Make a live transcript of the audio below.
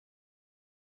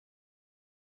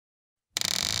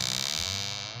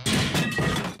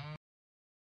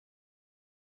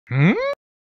Hmm?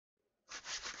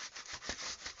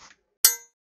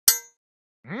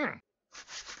 Hmm.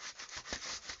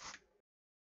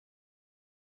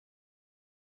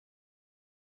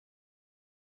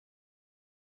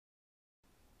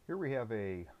 Here we have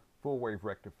a full wave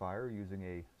rectifier using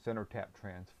a center tap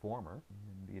transformer.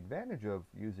 And the advantage of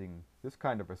using this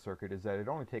kind of a circuit is that it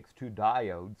only takes two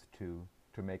diodes to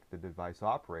make the device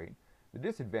operate. The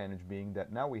disadvantage being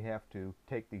that now we have to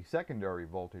take the secondary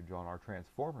voltage on our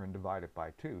transformer and divide it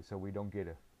by 2 so we don't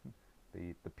get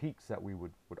the peaks that we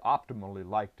would optimally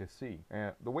like to see.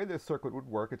 And the way this circuit would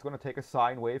work, it's going to take a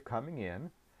sine wave coming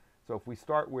in. So if we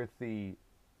start with the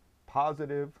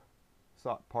positive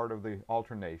part of the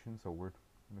alternation, so we're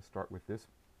going to start with this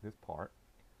part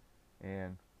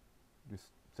and just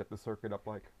set the circuit up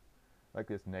like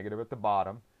this, negative at the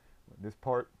bottom. This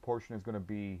portion is going to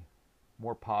be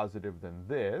more positive than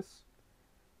this,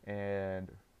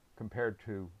 and compared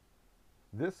to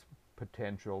this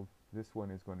potential, this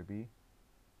one is going to be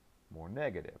more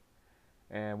negative.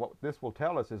 And what this will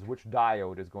tell us is which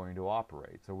diode is going to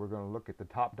operate. So we're going to look at the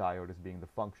top diode as being the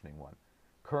functioning one.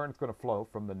 Current is going to flow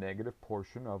from the negative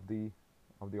portion of the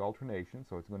alternation,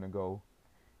 so it's going to go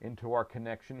into our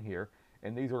connection here.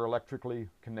 And these are electrically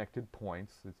connected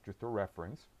points. It's just a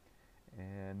reference.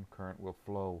 And current will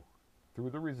flow through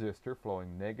the resistor,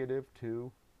 flowing negative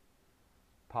to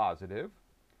positive.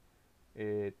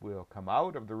 It will come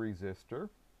out of the resistor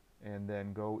and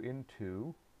then go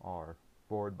into our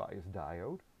forward bias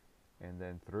diode and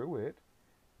then through it.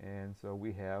 And so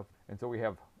we have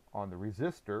on the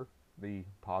resistor the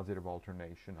positive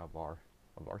alternation of our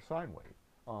sine wave.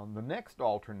 On the next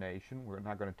alternation, we're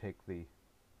not going to take the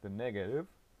negative,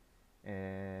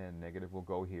 and negative will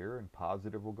go here and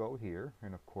positive will go here,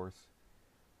 and of course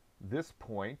this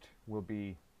point will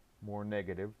be more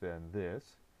negative than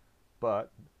this,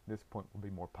 but this point will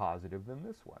be more positive than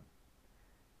this one.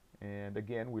 And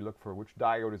again, we look for which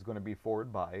diode is going to be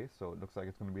forward biased, so it looks like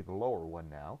it's going to be the lower one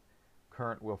now.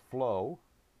 Current will flow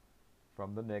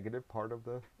from the negative part of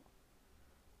the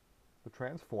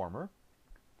transformer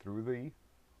through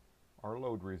our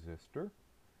load resistor,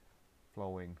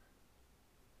 flowing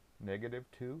negative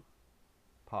to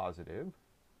positive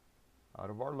out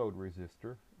of our load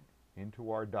resistor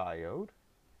into our diode,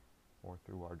 or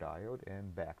through our diode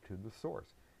and back to the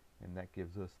source. And that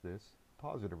gives us this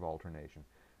positive alternation.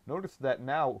 Notice that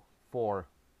now for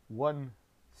one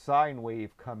sine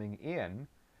wave coming in,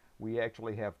 we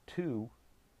actually have two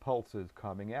pulses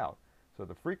coming out. So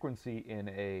the frequency in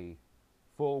a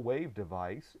full wave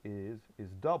device is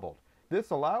doubled.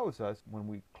 This allows us, when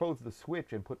we close the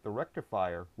switch and put the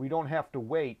rectifier, we don't have to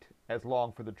wait as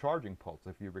long for the charging pulse.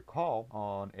 If you recall,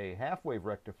 on a half-wave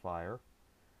rectifier,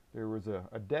 there was a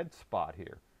dead spot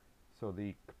here. So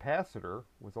the capacitor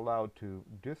was allowed to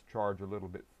discharge a little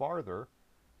bit farther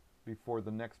before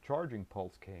the next charging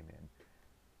pulse came in.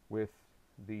 With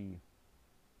the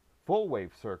full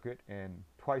wave circuit and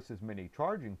twice as many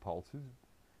charging pulses,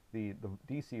 the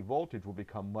DC voltage will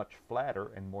become much flatter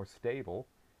and more stable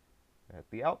at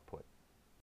the output.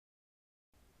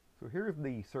 So here's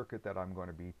the circuit that I'm going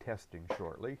to be testing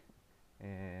shortly.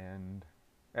 And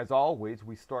as always,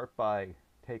 we start by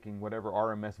taking whatever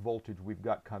RMS voltage we've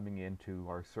got coming into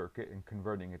our circuit and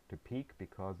converting it to peak,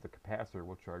 because the capacitor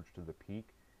will charge to the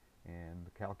peak, and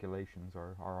the calculations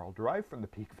are all derived from the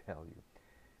peak value.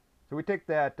 So we take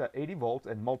that 80 volts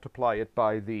and multiply it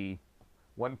by the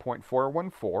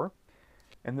 1.414,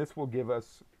 and this will give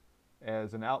us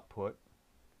as an output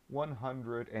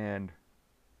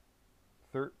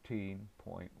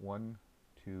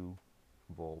 113.12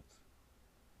 volts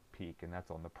peak, and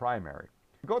that's on the primary.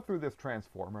 We go through this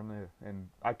transformer, and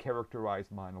I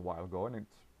characterized mine a while ago, and it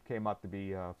came out to be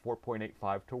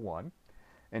 4.85 to 1.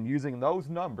 And using those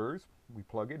numbers, we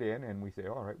plug it in and we say,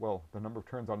 all right, well, the number of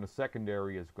turns on the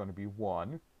secondary is going to be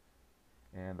 1,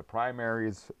 and the primary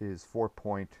is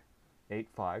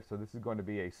 4.85, so this is going to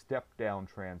be a step-down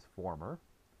transformer.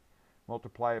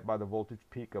 Multiply it by the voltage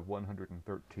peak of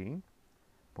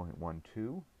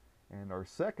 113.12, and our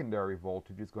secondary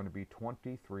voltage is going to be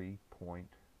 23.32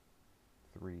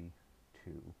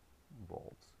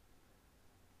 volts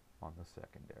on the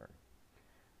secondary.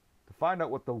 To find out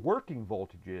what the working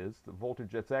voltage is, the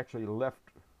voltage that's actually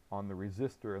left on the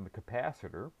resistor and the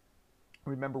capacitor,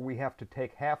 remember we have to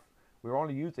take we're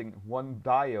only using one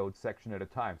diode section at a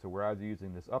time, so we're either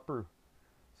using this upper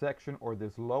section or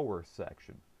this lower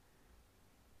section.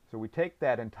 So we take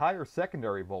that entire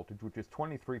secondary voltage, which is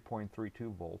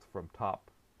 23.32 volts from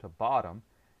top to bottom,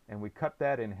 and we cut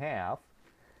that in half,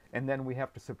 and then we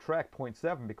have to subtract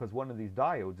 0.7 because one of these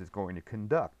diodes is going to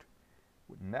conduct.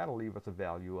 And that'll leave us a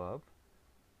value of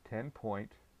 10.7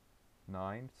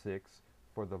 0.96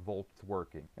 for the volts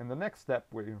working. And the next step,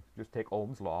 we just take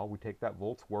Ohm's law. We take that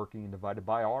volts working and divide it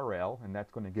by RL, and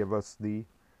that's going to give us the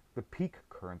peak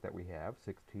current that we have,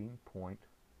 16.12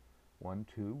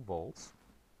 volts.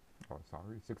 Oh,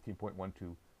 sorry,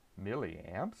 16.12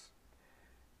 milliamps.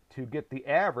 To get the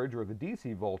average, or the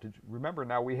DC voltage, remember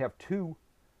now we have two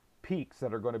peaks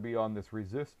that are going to be on this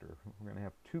resistor. We're going to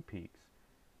have two peaks,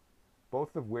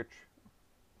 both of which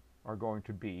are going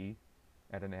to be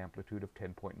at an amplitude of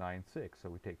 10.96. So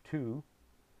we take 2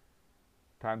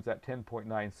 times that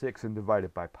 10.96 and divide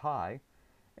it by pi,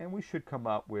 and we should come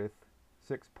up with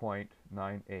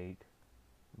 6.98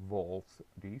 volts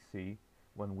DC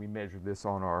when we measure this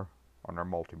on our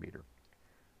multimeter.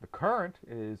 The current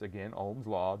is, again, Ohm's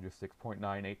law, just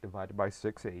 6.98 divided by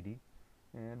 680,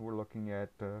 and we're looking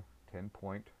at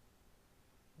 10.15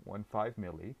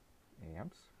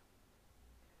 milliamps.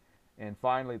 And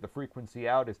finally, the frequency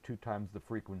out is 2 times the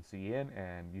frequency in,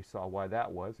 and you saw why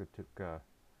that was. It took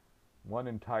one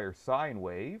entire sine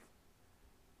wave,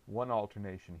 one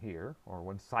alternation here, or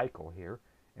one cycle here,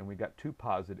 and we got two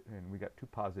positive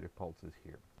pulses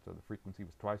here. So the frequency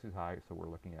was twice as high, so we're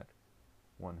looking at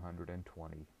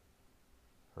 120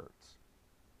 hertz.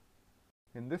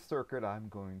 In this circuit, I'm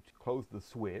going to close the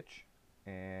switch,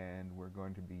 and we're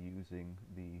going to be using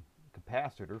the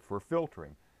capacitor for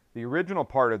filtering. The original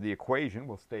part of the equation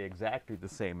will stay exactly the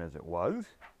same as it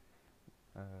was.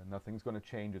 Nothing's going to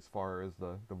change as far as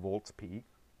the volts peak.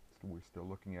 So we're still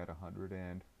looking at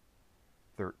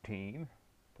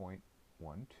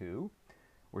 113.12.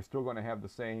 We're still going to have the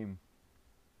same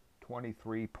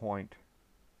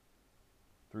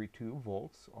 23.32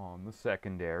 volts on the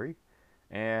secondary,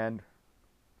 and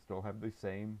still have the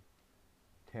same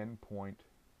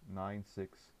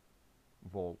 10.96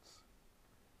 volts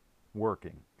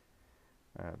working.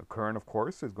 The current, of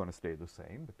course, is going to stay the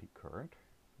same, the peak current,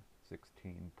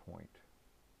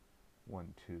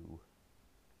 16.12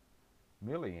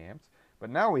 milliamps. But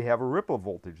now we have a ripple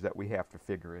voltage that we have to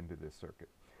figure into this circuit.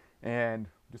 And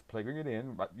just plugging it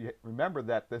in, but remember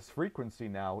that this frequency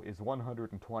now is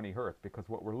 120 hertz, because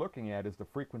what we're looking at is the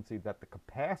frequency that the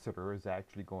capacitor is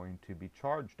actually going to be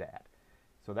charged at.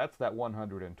 So that's that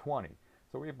 120.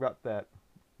 So we've got that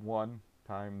 1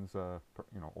 times,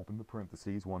 open the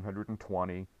parentheses,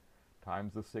 120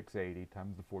 times the 680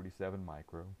 times the 47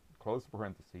 micro, close the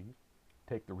parentheses,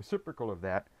 take the reciprocal of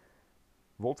that,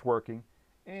 volts working,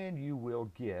 and you will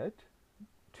get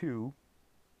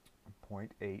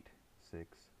 2.86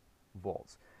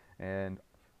 volts. And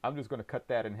I'm just going to cut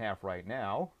that in half right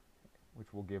now,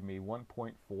 which will give me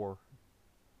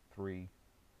 1.43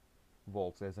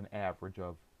 volts as an average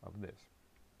of this.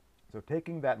 So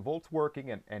taking that volts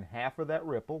working and half of that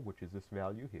ripple, which is this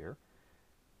value here,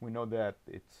 we know that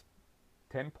it's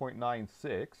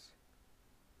 10.96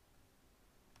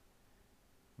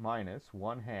 minus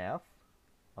 1/2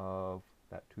 of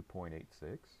that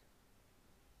 2.86.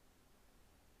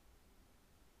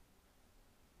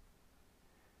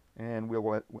 And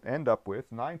we'll end up with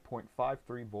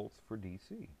 9.53 volts for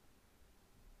DC.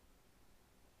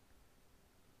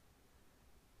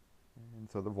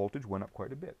 And so the voltage went up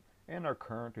quite a bit. And our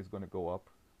current is going to go up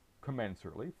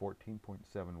commensurately,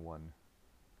 14.71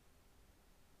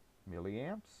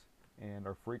 milliamps. And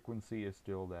our frequency is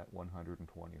still that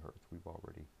 120 hertz. We've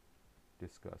already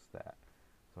discussed that.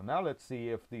 So now let's see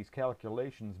if these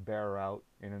calculations bear out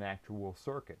in an actual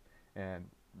circuit. And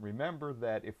remember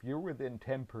that if you're within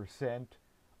 10%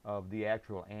 of the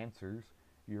actual answers,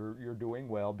 you're doing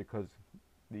well, because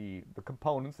the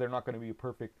components, they're not going to be a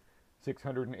perfect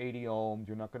 680 ohms,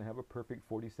 you're not going to have a perfect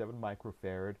 47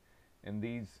 microfarad, and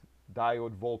these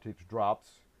diode voltage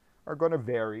drops are going to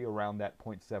vary around that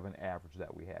 0.7 average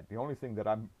that we had. The only thing that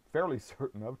I'm fairly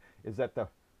certain of is that the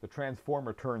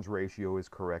transformer turns ratio is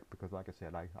correct, because like I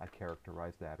said, I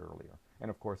characterized that earlier. And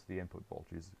of course the input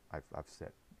voltages I've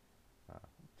set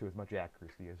to as much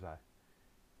accuracy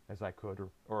as I could,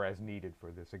 or as needed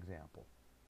for this example.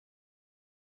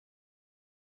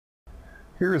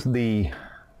 Here's the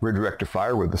bridge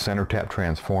rectifier with the center tap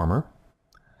transformer.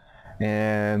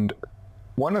 And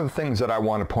one of the things that I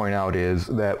want to point out is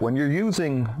that when you're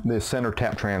using this center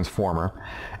tap transformer,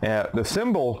 the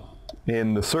symbol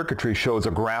in the circuitry shows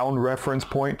a ground reference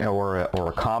point or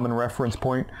a common reference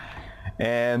point.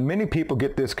 And many people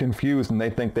get this confused and they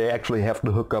think they actually have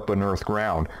to hook up an earth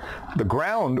ground. The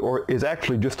ground is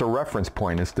actually just a reference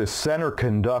point. It's this center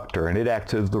conductor, and it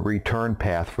acts as the return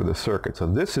path for the circuit. So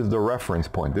this is the reference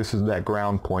point. This is that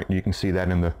ground point. You can see that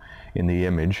in the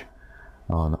image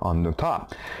on the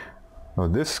top. Now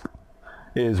this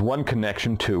is one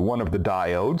connection to one of the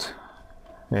diodes.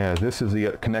 This is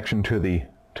the connection to the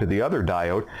to the other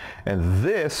diode, and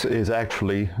this is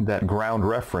actually that ground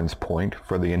reference point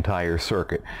for the entire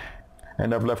circuit.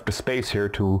 And I've left a space here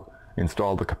to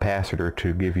install the capacitor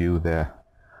to give you the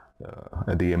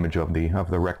image of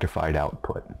the rectified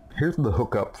output. Here's the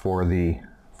hookup for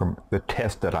from the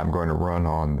test that I'm going to run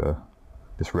on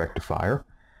this rectifier,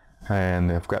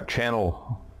 and I've got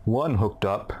channel 1 hooked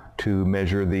up to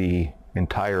measure the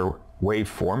entire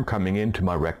waveform coming into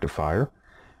my rectifier,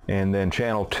 and then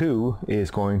channel 2 is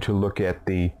going to look at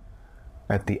the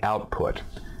output,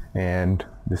 and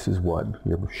this is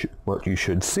what you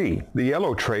should see. The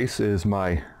yellow trace is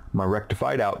my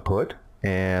rectified output,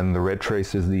 and the red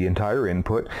trace is the entire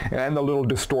input, and the little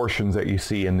distortions that you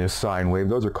see in this sine wave,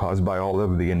 those are caused by all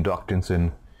of the inductance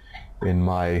in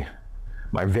my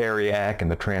variac and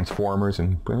the transformers,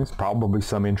 and there's probably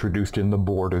some introduced in the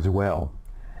board as well.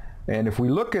 And if we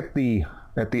look at the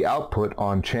output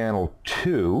on channel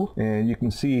 2, and you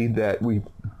can see that we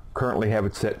currently have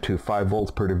it set to 5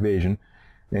 volts per division,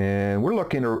 and we're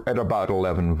looking at about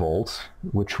 11 volts,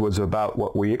 which was about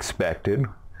what we expected.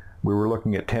 We were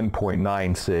looking at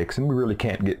 10.96, and we really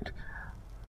can't get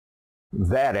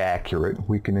that accurate.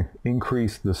 We can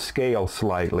increase the scale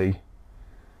slightly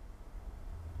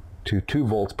to 2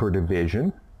 volts per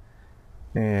division,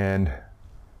 and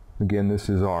again, this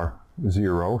is our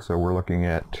 0, so we're looking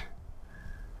at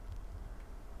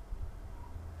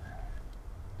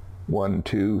 1,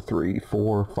 2, 3,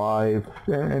 4, 5,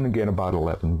 and again about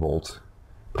 11 volts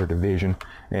per division.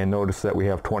 And notice that we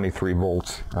have 23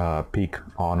 volts peak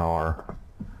on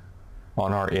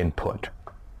our input.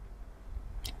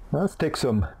 Now let's take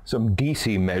some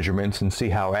DC measurements and see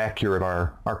how accurate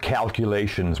our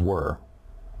calculations were.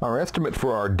 Our estimate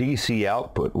for our DC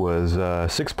output was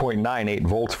 6.98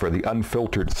 volts for the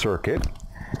unfiltered circuit,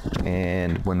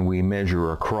 and when we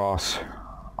measure across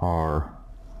our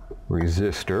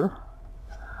resistor,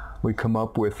 we come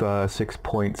up with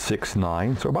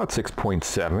 6.69, so about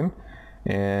 6.7,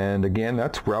 and again,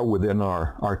 that's well within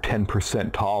our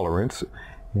 10% tolerance,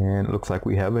 and it looks like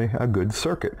we have a good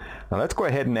circuit. Now let's go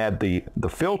ahead and add the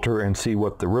filter and see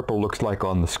what the ripple looks like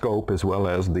on the scope as well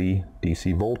as the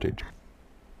DC voltage.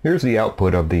 Here's the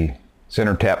output of the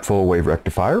center tap full wave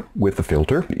rectifier with the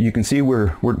filter. You can see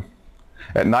we're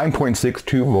at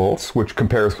 9.62 volts, which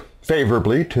compares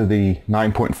favorably to the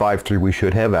 9.53 we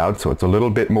should have out, so it's a little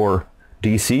bit more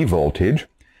DC voltage.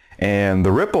 And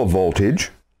the ripple voltage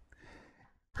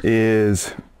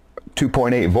is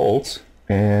 2.8 volts,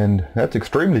 and that's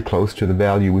extremely close to the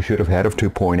value we should have had of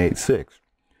 2.86.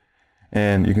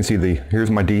 And you can see here's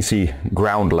my DC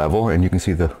ground level, and you can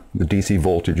see the DC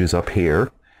voltage is up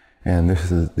here, and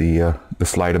this is the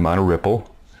slight amount of ripple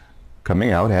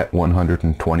coming out at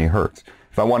 120 hertz.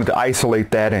 If I wanted to isolate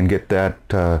that and get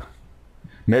that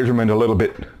measurement a little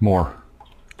bit more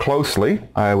closely,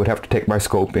 I would have to take my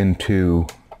scope into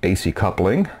AC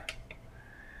coupling,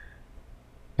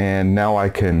 and now I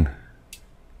can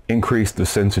increase the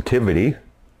sensitivity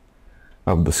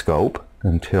of the scope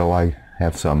until I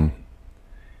have some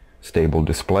stable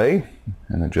display,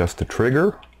 and adjust the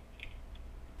trigger,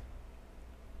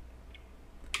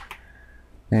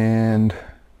 and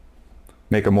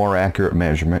make a more accurate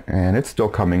measurement, and it's still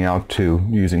coming out to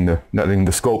letting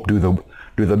the scope do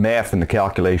the math and the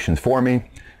calculations for me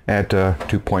at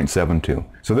 2.72.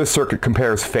 So this circuit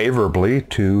compares favorably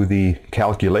to the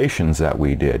calculations that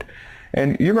we did.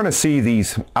 And you're going to see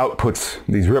these outputs,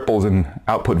 these ripples and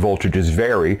output voltages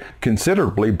vary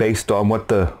considerably based on what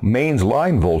the mains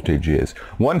line voltage is.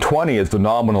 120 is the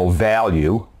nominal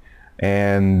value,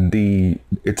 and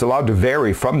it's allowed to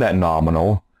vary from that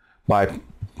nominal by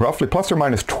roughly plus or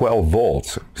minus 12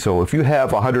 volts. So if you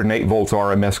have 108 volts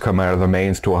RMS come out of the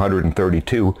mains to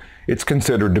 132, it's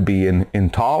considered to be in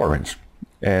tolerance.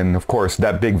 And of course,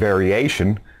 that big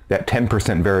variation, that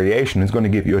 10% variation, is going to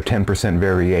give you a 10%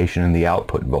 variation in the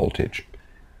output voltage.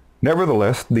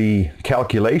 Nevertheless, the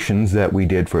calculations that we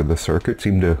did for the circuit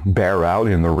seem to bear out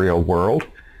in the real world,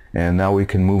 and now we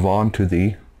can move on to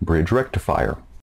the bridge rectifier.